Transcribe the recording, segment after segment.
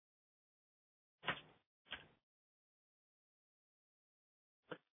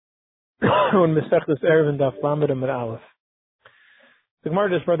when Mesechtes Eruvin Daf Lamed Amud Aleph. The Gemara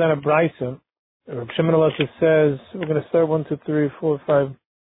just brought down a brisa. Reb Shimon Elazar says we're going to start 1, 2, 3, 4,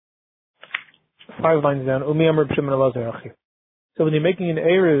 5 lines down. Umi Amar Reb Shimon Elazar Achi. So when you're making an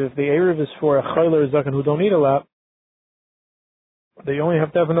eruv, if the eruv is for a chayil or a zaken who don't eat a lot, they only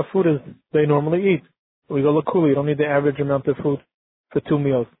have to have enough food as they normally eat. We go lakula. You don't need the average amount of food for 2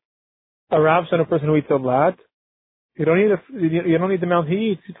 meals. A Rav son, a person who eats a lot, you don't need the amount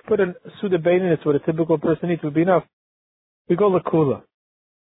he eats. You can put a suda bain in it, what a typical person eats would be enough. We go lakula.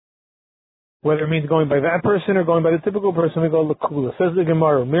 Whether it means going by that person or going by the typical person, we go lakula. Says the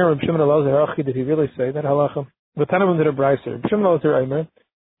Gemara, Mir Shimon Elazar Achi, did he really say that halacha? V'tanavim did a brayser. Shimon Elazar Aimer,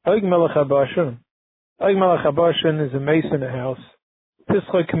 Aig Melech HaBashan. Aig Melech HaBashan is a mace in a house.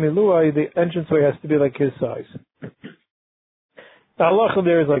 Pischoi Kamiluai, the entranceway has to be like his size. The halacha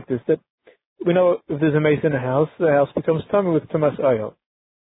there is like this, that we know if there's a mace in a house, the house becomes tummy with tumas ayil.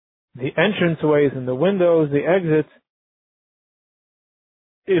 The entranceways and the windows, the exits,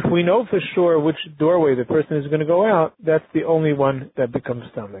 if we know for sure which doorway the person is going to go out, that's the only one that becomes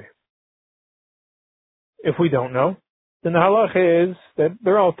tummy. If we don't know, then the halacha is that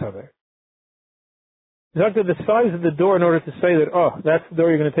they're all tummy. Exactly the size of the door in order to say that, oh, that's the door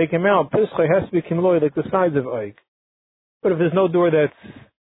you're going to take him out, Pischai has to be kimloi, like the size of Eik. But if there's no door that's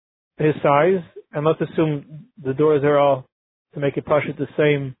his size, and let's assume the doors are all, to make it pashut the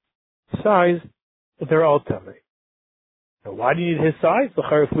same size, but they're all tummy. Now, why do you need his size?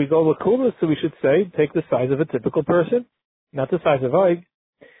 If we go lakula, so we should say, take the size of a typical person, not the size of Eik.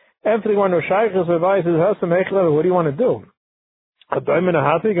 And for the one who shaykhs or buys his house, what do you want to do? A diamond a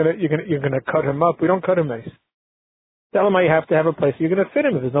hat, you're gonna cut him up. We don't cut him nice. Tell him how you have to have a place you're gonna fit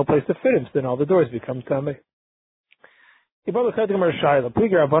him. If there's no place to fit him, then all the doors become tummy. Like the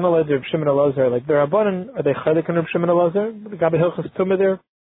Rabbanan, are they chaylik on Reb Shimon Elazar? The Gabi Hilchas Tumah there?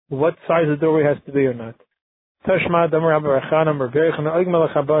 What size the doorway has to be or not? Tashma Damar Abarachanam or Berichan Oig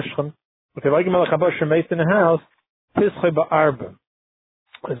Melech HaBashchan. If you like Melech HaBashchan based in a house, Pischei Ba'arba.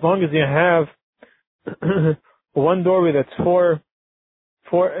 As long as you have one doorway that's four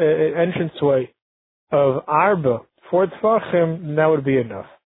entranceway of Arba, 4 tfachim, that would be enough.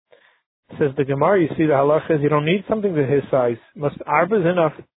 Says the Gemara, you see the halacha is you don't need something to his size. Must Arba is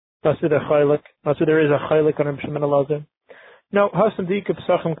enough. Must there is a chaylik on Reb Shimon Elazar. No, hasam dika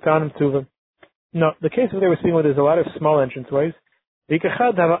psachim ktanim tuvim. No, the case of they were seeing where there's a lot of small entranceways.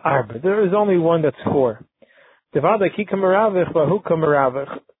 Dikachad have Arba. There is only one that's 4. Devada kika meravich vahuka meravich.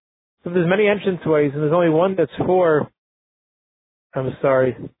 So if there's many entranceways and there's only one that's 4, that's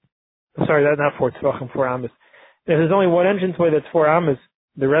not 4 tefachim, 4 amas. If there's only one entranceway that's 4 amas,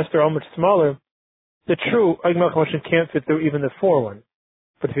 the rest are all much smaller. The true Eig Melech HaBashan can't fit through even the 4 one.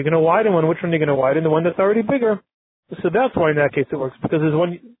 But if you're going to widen one, which one are you going to widen? The one that's already bigger. So that's why in that case it works, because there's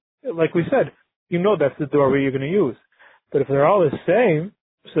one, like we said, you know that's the doorway you're going to use. But if they're all the same,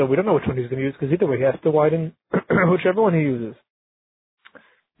 so we don't know which one he's going to use, because either way he has to widen whichever one he uses.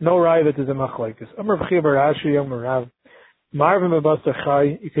 No raya that is a machlekes. Amar v'chia barashi yom rav. Marvin b'basar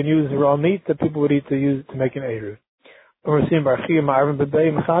chai. You can use raw meat that people would eat to use to make an eruv. Amar sim barchia marvin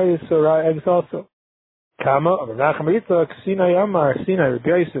b'bei mchayis so raya eggs also. Kama amar nacham yitzak sinai amar sinai Rabbi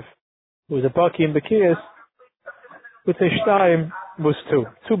Yosef, who was a baki in Bekiyas, with a shtaim was 2.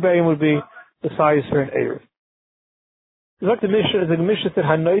 2 bayim would be the size for an eruv. The Mishnah said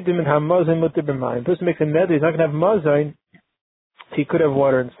hanoidim and hamazayin mutter b'mayim. Person makes a neder, he's not going to have mazayin. He could have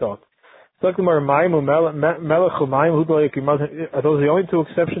water and salt. Are those the only 2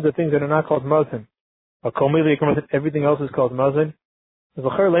 exceptions of things that are not called mazin? Everything else is called mazin.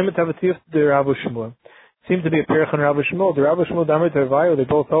 Seems to be a perich on Rabbi Shmuel. The Rabbi Shmuel Damar Tervayo, they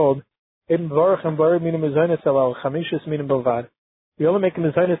both hold. We only make a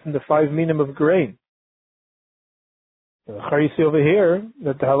mezainis in the 5 minim of grain. You see over here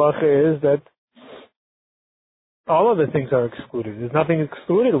that the halacha is that all of the things are excluded. There's nothing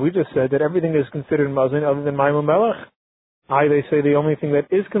excluded. We just said that everything is considered mazin other than Maimon Melech. They say the only thing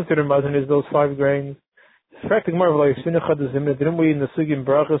that is considered mazin is those 5 grains. Didn't we in the Sugim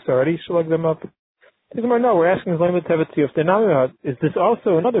Brachos already slug them up? No, we're asking if they're not. Is this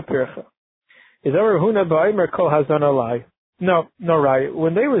also another pircha? Is our Huna Ba'im or Kol Hazan Alai? No, right.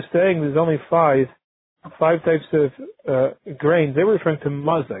 When they were saying there's only 5 types of grains, they were referring to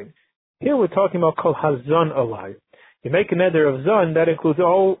mazin. Here we're talking about Kol Hazan Alai. You make a neder of zan, that includes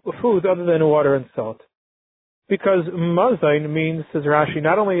all food other than water and salt. Because mazin means, says Rashi,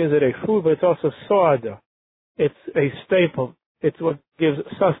 not only is it a food, but it's also soada. It's a staple. It's what gives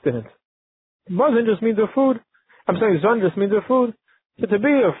sustenance. Mazin just means a food. Zan just means a food. So to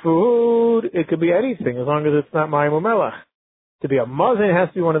be a food, it could be anything, as long as it's not Mayim Melech. To be a Mazin, it has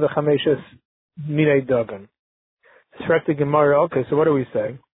to be one of the Chameshes Minei Dagan. Shrek the Gemara, okay, so what do we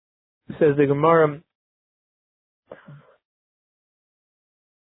say? It says the Gemara,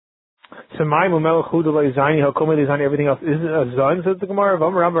 Semaim umelech hudulay zayni hakomeli zayni, everything else is a zon, says the Gemara.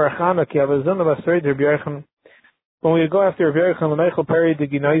 When we go after Rabbi Yerichan, l'meichel peri de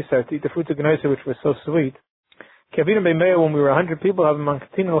ginaisa, to eat the fruits of ginaisa, which was so sweet. Kavina beimea, when we were 100 people, have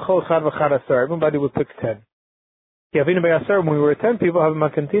mankantin l'chol chad v'chad asar, everybody would pick 10. Kavina be'asar, when we were 10 people, have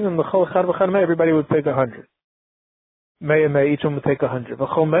mankantin l'chol chad v'chad mei, everybody would pick 100. Mei, each one would take 100.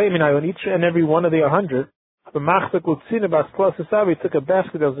 V'chol mei, on each and every one of the 100, the machzik l'tzina bas plus asavi took a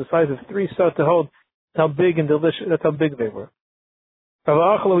basket that was the size of 3 sot to hold. That's how big and delicious, that's how big they were.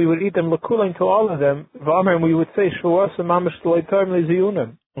 We would eat them l'kulang to all of them. And we would say shvuas mamash loitarm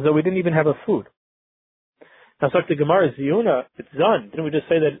leziyuna, although we didn't even have a food. Now, so the Gemara ziyuna, it's zon. Didn't we just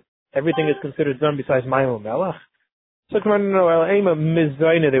say that everything is considered zon besides mayim melach? So Gemara, no, ema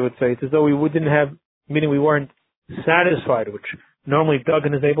mizayna, they would say. It's as though we didn't have, meaning we weren't satisfied, which normally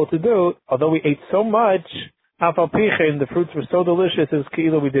Dagan is able to do. Although we ate so much, afal pichein, the fruits were so delicious, as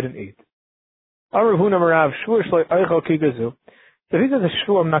kila we didn't eat. Aruvin amarav shvuas loichal kigazu. So if he says a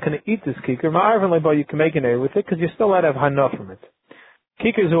shvu, I'm not going to eat this kikar, ma'arvin leiba, you can make an error with it, because you're still allowed to have hana from it.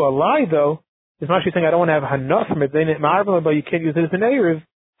 Kikar zu a lie, though, is actually saying I don't want to have hana from it, then ma'arvin leiba, you can't use it as an error,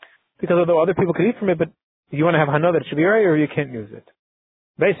 because although other people can eat from it, but if you want to have hana that it should be error, you can't use it.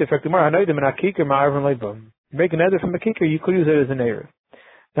 Basically, if you're kikar, ma'arvin leiba, you make an error from a kikar, you could use it as an error.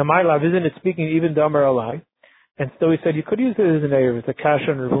 Now, my love, isn't it speaking even dumber a lie? And so he said you could use it as an error, it's a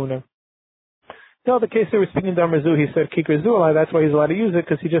kasha and ravuna. No, the case they were speaking to Amrazu, he said Kikar Zualai, that's why he's allowed to use it,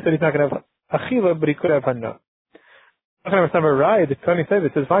 because he just said he's not going to have Achila, but he could have Hanna. The Tony said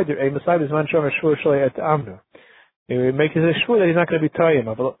it says, Vaidir, a Messiah is man shom shvur shalei et amnu. He makes his shvur that he's not going to be Tayim.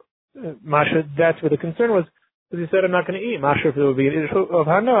 Masha, that's where the concern was, because he said, I'm not going to eat. Masha, if it would be an issue of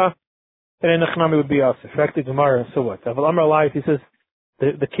Hanna, then the Nechnami would be Asr. Fact, Gemara, so what? Aval Amar Life, he says,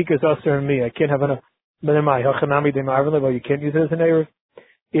 the Kikar is Asr and me, I can't have Hanna. But then my, Hachanami de Marvin, well, you can't use it as an Erev.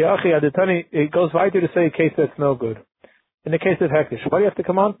 It goes right to say a case that's no good. In the case of Hekish, why do you have to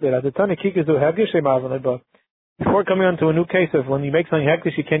come on to that? Before coming on to a new case of when you make something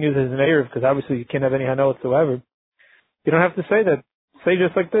Hekish, you can't use it as an Erev, because obviously you can't have any Hana whatsoever. You don't have to say that. Say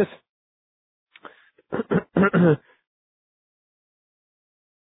just like this.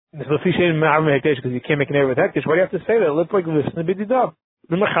 Because you can't make an Erev with Hekish. Why do you have to say that? It looks like listen to Bididab.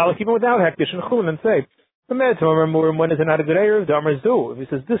 Even without Hekish and Chulun and say, when is it not a good Erev? The Amar Zu, if he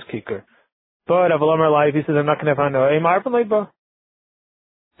says this kikar. But Aval Amar Life, he says, I'm not going to have Hana.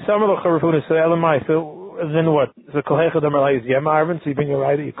 So then what? So Kohecha Amar Life is Yem Arvin, so you bring a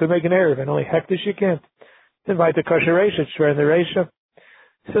right, you could make an Erev, and only Hektish you can't. Invite the Kasher Reisha, it's Shver in the Reisha.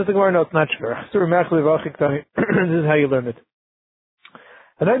 Says the Gemara, no, it's not Shver. This is how you learn it.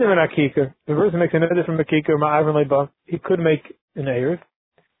 Another than a kikar, the person makes another from a kikar, Ma'arvin Leiba, he could make an Erev.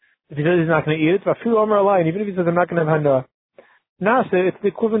 If he says he's not going to eat it, and even if he says I'm not going to have Hana, Nasa, it's the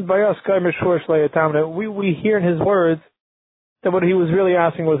equivalent by us, we hear in his words that what he was really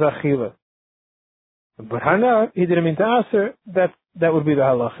asking was Achila. But Hana, he didn't mean to answer, that would be the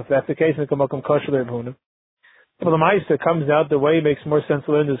halach. If that's the case, then Kamakam Kosher Rebhuna. Well, the Maisa comes out the way it makes more sense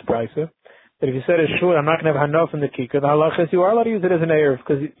to learn this price. That if you said it's sure, I'm not going to have Hana from the Kika, the halach is you are allowed to use it as an Erev,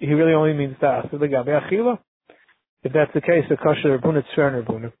 because he really only means to ask. If that's the case, the Kosher Rebhuna, it's Shver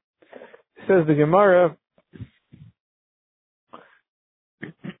Rebhuna. Says the Gemara,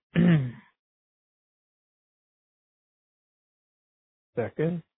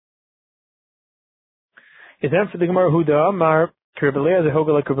 second. Is then for the Gemara Huda Amar Kirbeleaz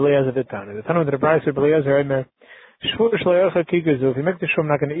Hogala Kirbeleaz Vitana. The time of the price of Kirbeleaz Reimer Shvur Shleacha Kikazu. If you make the shvur, I'm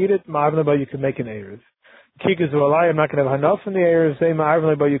not going to eat it. Ma'arvin you can make an Erev. Kikazu alai, I'm not going to have enough in the Erev. Say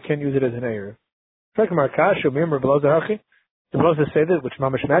Ma'arvin you can't use it as an Erev. Frekmar Kashu, remember below the Hachi. The brothers say that, which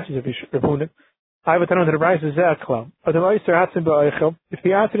mamash matches if he's repugnant. I have a ton of the rice is Zakla. But the Oyster Hatzim Ba'Eichel, if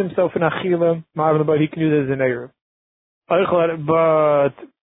he answered himself in Achila, Ma'arvin he can use it as an Erev. But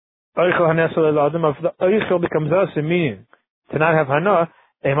Eichel Hanesel Adam, if the Eichel becomes us, meaning to not have Hana,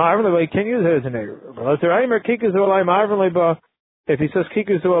 Ma'arvin he can't use it as an Erev. If he says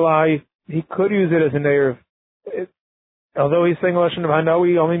Kikaz Alai, he could use it as an Erev. Although he's saying Lashon of Hana,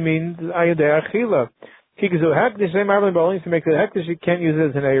 he only means Ayadei Achila. Kikazu hektish, say Marvin only to make the hektish, you can't use it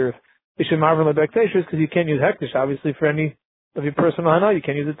as an Erev. You should Marvin lebektesh because you can't use hektish, obviously, for any of your personal hana, you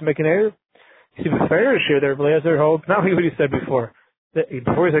can't use it to make an Erev. You see, the fair here there, Blazer holds, not what he said before.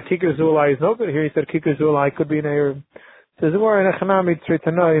 Before he said Kikar Zulai is no good, here he said Kikar Zulai could be an Erev. Says, or in Echanami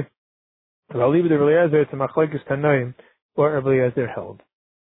Tritanoi, I'll leave it to Blazer to Machlekes Tanoim, or Blazer held.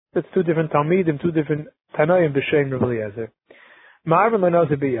 That's two different Talmidim, two different Tanoim b'Shem Blazer. Ma'arvin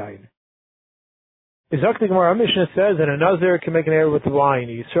l'nazir b'yayin. Exactly, our Mishnah says that a nazir can make an erev with wine.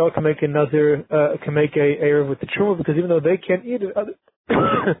 Yisrael can make a nazir can make a erev with the truma, because even though they can't eat it,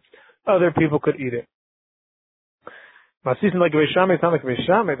 other people could eat it. Masisin like Beishami, it's not like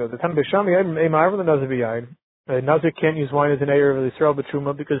Beishami though. The time Beishami, a ma'arvin l'nazir b'yayin. A nazir can't use wine as an erev of Yisrael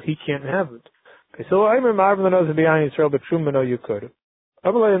b'truma because he can't have it. Okay, so I'm ma'arvin l'nazir b'yayin Yisrael b'truma. No, you could.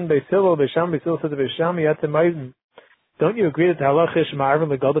 Abalayim Beisilo Beisham Beisilo said to Beishami Yatemayim. Don't you agree that the halach is ma'arvin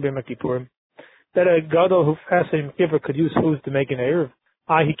l'gadol b'yom kippurim? That a gadol who fasts Yom Kippur could use foods to make an erev.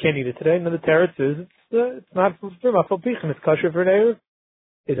 He can't eat it today. And then the teretz is it's not for mafal pichin. It's kosher for an erev.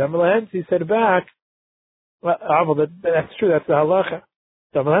 Is Amalahens? He said back. Well, that's true. That's the halacha.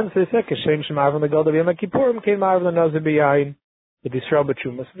 So Amalahens said kashem shema'arvin l'gadol b'yom kippurim came ma'arvin l'nazir b'yayin with Yisrael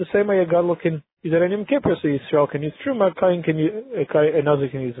b'truma. So the same way a gadol can use it on Yom Kippur, so Yisrael can use truma. A nazir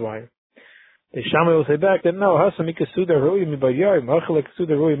can use wine. The Shammai will say back that no. Hasamika suda ru'i mibayayim. Hachalek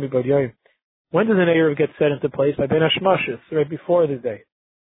suda ru'i mibayayim. When does an Erev get set into place? By Ben Hashmashis, right before the day.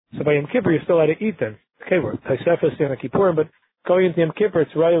 So by Yom Kippur, you're still allowed to eat them. Okay, we're Taisefes Yom Kippurim, but going into Yom Kippur,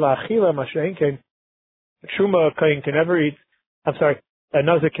 it's Rai La'achila, Mashrein Kain. Truma Kain can never eat, a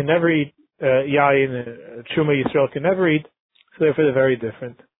Nazir can never eat, Yayin, Truma Yisrael can never eat, so therefore they're very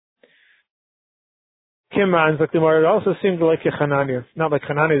different. Kimran, it also seemed like a Chananya, not like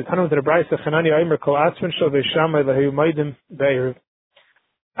Chananya. The Tanum to the Brayse, Chananya, Aimer, Kol Atzman, Shal Beishamai, Lahayu Maidim, Be'erev.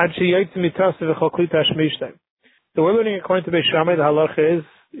 So we're learning according to Beishamai, the halacha is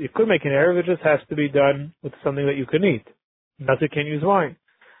you could make an erev, it just has to be done with something that you can eat. Nazir can't use wine.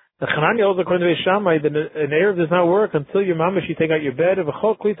 The Chananya holds according to Beishamai that an erev does not work until your mamash you take out your bed of a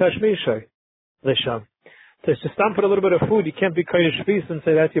chol kli tashmishay. Lisham. So it's just time put a little bit of food. You can't be kodesh feast and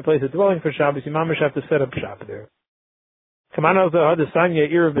say that's your place of dwelling for Shabbos. Your mamash have to set up shop there. Kamana the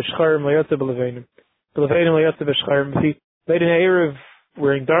hadasanya erev b'shcharim layotze b'leveinim. B'leveinim layotze b'shcharim. If he made an erev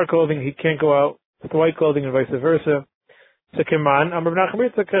wearing dark clothing, he can't go out with white clothing and vice versa. So Kiman, Amr Nachmir,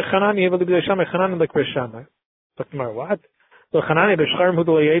 it's like Chanani, able to be Shammai, Chanani like Rishamai. What? So Chanani, B'shcharim,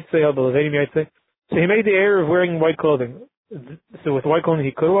 Hudal Yaitse, Al B'levenim Yaitse. So he made the error of wearing white clothing. So with white clothing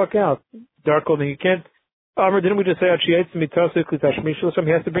he could walk out. Dark clothing he can't. Amr, didn't we just say, He has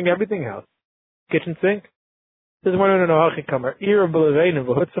to bring everything out. Kitchen sink? This is one of the Hachikamar. Ear of B'levenim,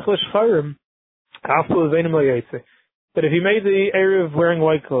 V'hutzach L'shcharim, Half B'levenim Yaitse. But if he made the area of wearing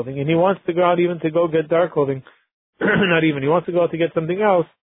white clothing and he wants to go out even to go get dark clothing, not even, he wants to go out to get something else,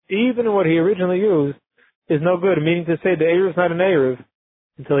 even what he originally used is no good, meaning to say the Erev is not an Erev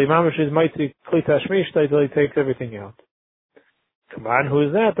until he mamishes mighty klita shmishta until he takes everything out. Come on, who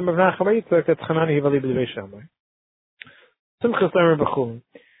is that? The Mavnach HaMayitzak, that's Chanani Hivali B'divei Shammai. Simchas Lemer B'chum.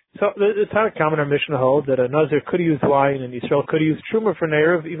 So it's how common our Mishnah holds that a Nazir could use wine and Yisrael could use truma for an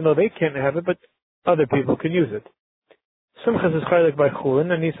Erev, even though they can't have it, but other people can use it. Simchas is chaylik by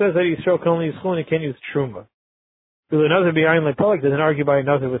chulin, and he says that Yisrael can only use chulin, he can't use truma. Will a nazir be ayin like Polik doesn't argue by a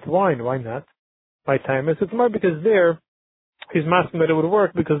nazir with wine? Why not? By time it's more because there he's masking that it would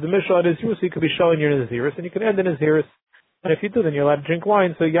work because the mishal at his use he could be shelling your naziris and you can end in naziris, and if you do then you're allowed to drink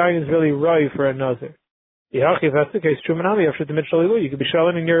wine. So yayin is really rye for a nazir. If that's the case, truma nami after the mishal you could be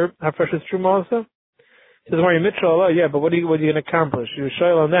shelling in your hafreshus truma also. He says, "Why you mitchell? Yeah, but what are you going to accomplish? You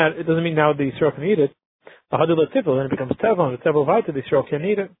shell on that. It doesn't mean now the Yisrael can eat it. Then it becomes tevel, and the tevel vayta, the Yisrael can't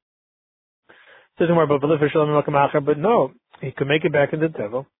eat it. It doesn't worry about but no, he could make it back into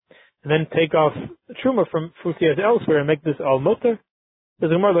tevel, and then take off truma from fruit he has elsewhere and make this all mutter. But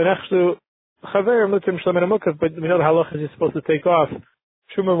we know the halacha is you're supposed to take off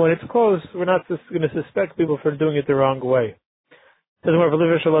truma when it's closed. We're not just going to suspect people for doing it the wrong way.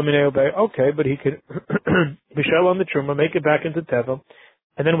 Okay, but he could be shell on the truma, make it back into tevel,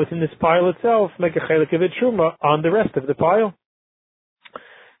 and then within this pile itself, make a chelik of it truma on the rest of the pile.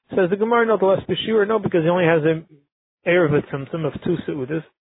 Says the Gemara, no, the less b'shur, no, because he only has an erev of tzimtzum of 2 seudas.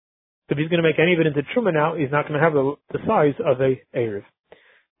 If he's going to make any of it into truma now, he's not going to have the size of a erev.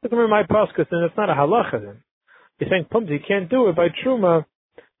 The Gemara, my paskas, then it's not a halacha then. You're saying, Pumzi, you can't do it by truma.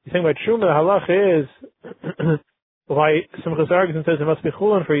 You're saying by truma, the halacha is why Simchas argues and says it must be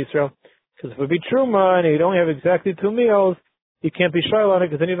chulin for Yisrael. Because if it would be truma and he'd only have exactly 2 meals, you can't be shy on it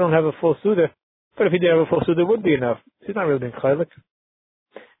because then you don't have a full suda. But if he did have a full suda, it would be enough. He's not really being chaylik.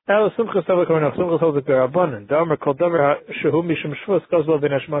 Simchas holds it derabanan. The Amar called davar shehu mishum shvus kozlo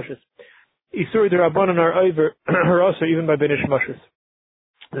ben hashmashis. Isur derabanan are over or also even by ben hashmashis.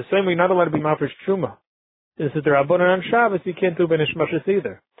 The same way, you're not allowed to be mafresh truma. This is derabanan on Shabbos. You can't do ben hashmashis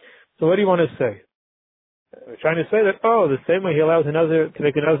either. So what do you want to say? We're trying to say that the same way he allows another to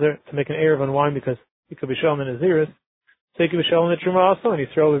make an erev on wine because he could be shelling in his ears. So he could be shelling the truma also, and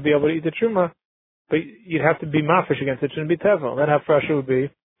Yisrael would be able to eat the truma but you'd have to be mafish against it. It shouldn't be tevel. That hafrasha would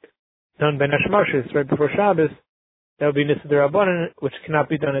be done by nashmashis right before Shabbos. That would be nisa derabanan, which cannot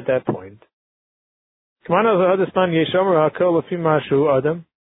be done at that point.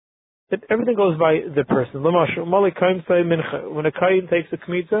 That everything goes by the person. When a kain takes a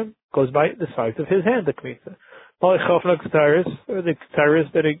kmitza, goes by the size of his hand, the kmitza. Or the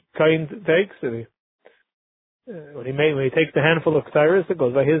ktaris that a kain takes, when he takes the handful of ktaris, it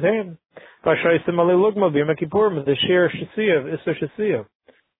goes by his hand. The share shasiya,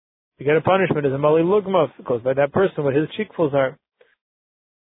 you get a punishment as a mali lugma, it goes by that person, what his cheekfuls are.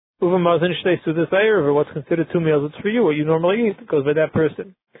 Or what's considered 2 meals, it's for you, what you normally eat, it goes by that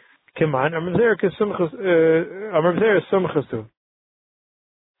person. Kiman,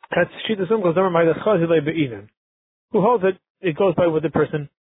 that's Shita Sumchas, who holds it, it goes by what the person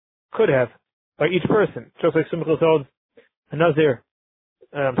could have, by each person. Just like Sumchas holds a Nazir,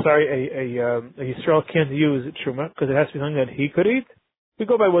 a Yisrael can't use Truma, because it has to be something that he could eat. We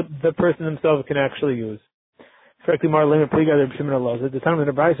go by what the person himself can actually use. Correctly, Marlene, Pliga, the Shimon Allah. The time of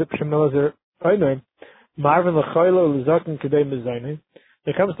the Brisa, Shimon Allah, I know, Marvin Lachaylo, Luzakin, Kedei Mizayne.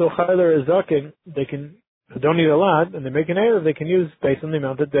 When it comes to a Chaylo or a Zakin, they don't eat a lot, and they make an Erev, they can use based on the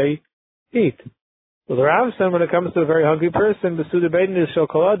amount that they eat. Well, the Rav said when it comes to a very hungry person, the Suda Baden is Shal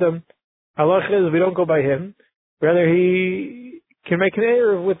Kol Adam, halach is we don't go by him. Rather, he can make an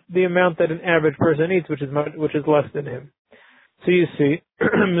Erev with the amount that an average person eats, which is less than him. So you see,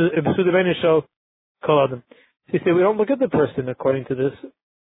 Suda Baden is Shal Kol Adam. So you see, we don't look at the person according to this.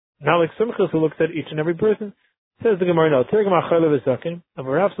 Not like Simchas who looks at each and every person. Says the Gemara, no, Tirgam HaChayla V'Zakin, and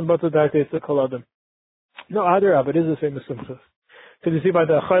we're having some Bata Daite, it's a Kol Adam. No, other Ab, it is the same as Simchas. Because you see, by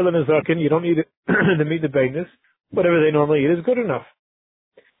the Chayla and Zakin, you don't need the meat, the bainus. Whatever they normally eat is good enough.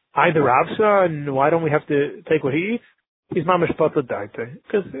 Either Ravsa, and why don't we have to take what he eats? He's mamish batal daite.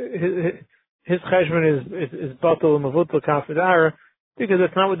 Because his cheshbon is batal mavutal kafidara, because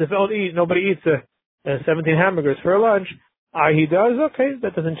that's not what the felt eat. Nobody eats 17 hamburgers for a lunch. He does, okay,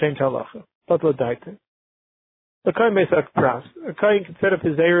 that doesn't change halacha. Batal daite. The kain beis pras. A kain can set up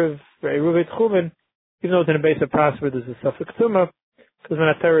his erev for Eruvin Chumen, even though it's in a beis pras where there's a suffix tumah, because when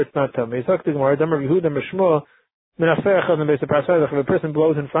a terror it's not tumah. He's talking to Gemara, Damar Yehuda Meshmuel, if a person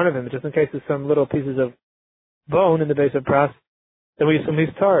blows in front of him, just in case there's some little pieces of bone in the base of pras, then we assume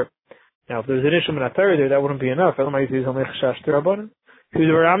he's tar. Now, if there's an issue in a tar there, that wouldn't be enough. Or base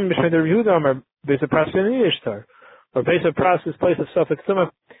of pras is place of suffix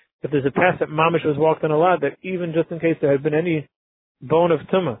tumah. If there's a path that mamish was walked on a lot, that even just in case there had been any bone of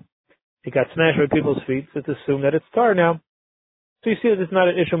tumah, it got smashed by people's feet, so it's assumed that it's tar now. So you see that it's not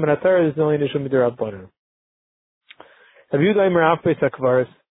an issue in a tar, it's only an issue in a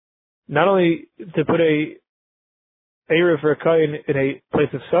not only to put a Erev for a kain in a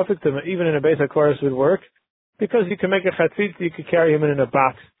place of suffix, even in a base akvaris would work, because you can make a chatzitz, you could carry him in a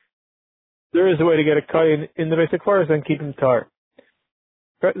box. There is a way to get a kain in the base akvaris and keep him tar.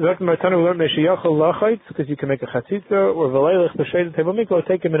 Because you can make a chatzitza, or v'leilach b'sheidet table mikvah,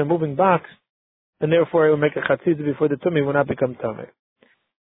 take him in a moving box, and therefore it will make a chatzitza before the tummy will not become tummy.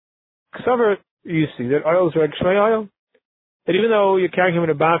 Ksaver, you see that oils are like shmei oil. That even though you're carrying him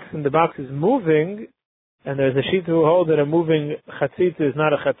in a box and the box is moving, and there's a sheet who hold that a moving chatzitza is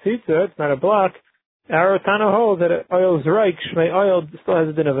not a chatzitza, it's not a block, our Tana holds that oil is right, shmei oil still has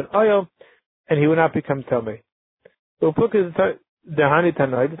a din of an oil, and he will not become tummy. The book is the Hani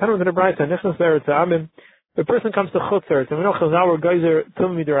Tanai, the Tana was in a bright time, Nechnas Eretz Ha'amim, the person comes to Chutzert, and we know Chazal were geyser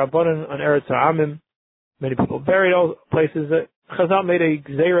tummy derabanan on Eretz Ha'amim, many people buried all places that Chazal made a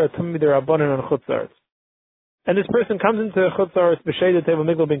gzeira tummy derabanan on Chutzert. And this person comes into Chutzar, b'sheidet table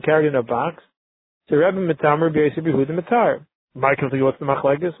mikvah being carried in a box. So Rebbe Mitamer b'yosef Yehuda Mitar. Michael, what's the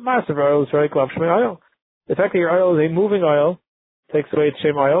machlekes? Massive oil is right, klav shmei oil. The fact that your oil is a moving oil takes away its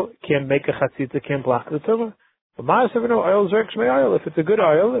shem oil, can't make a chatzitza, can't block the tumah. But massive oil is right, shmei oil. If it's a good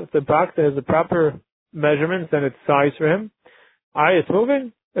oil, if the box has the proper measurements and its size for him, it's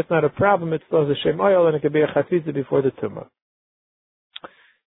moving. It's not a problem. It still has a shem oil, and it can be a chatzitza before the tumah.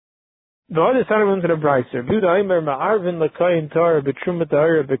 The other side of the Braiser, Buda Aimer Ma'arvin Lakayin Tar Betrumat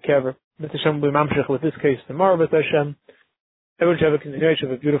Tahira Bekever. Mr. Hashem will be mamshech with this case tomorrow, Mr. Hashem. Everyone should have a continuation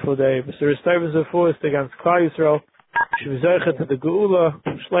of a beautiful day. Mr. Ristayvus of Forest against Klal Yisrael. Shivzaychet to the Geula.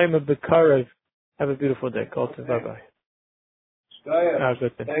 Shleima Bekarev. Have a beautiful day. Call to bye-bye. Shkaya.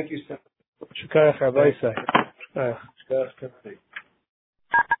 Thank you, sir. Shkaya Rabbi Say.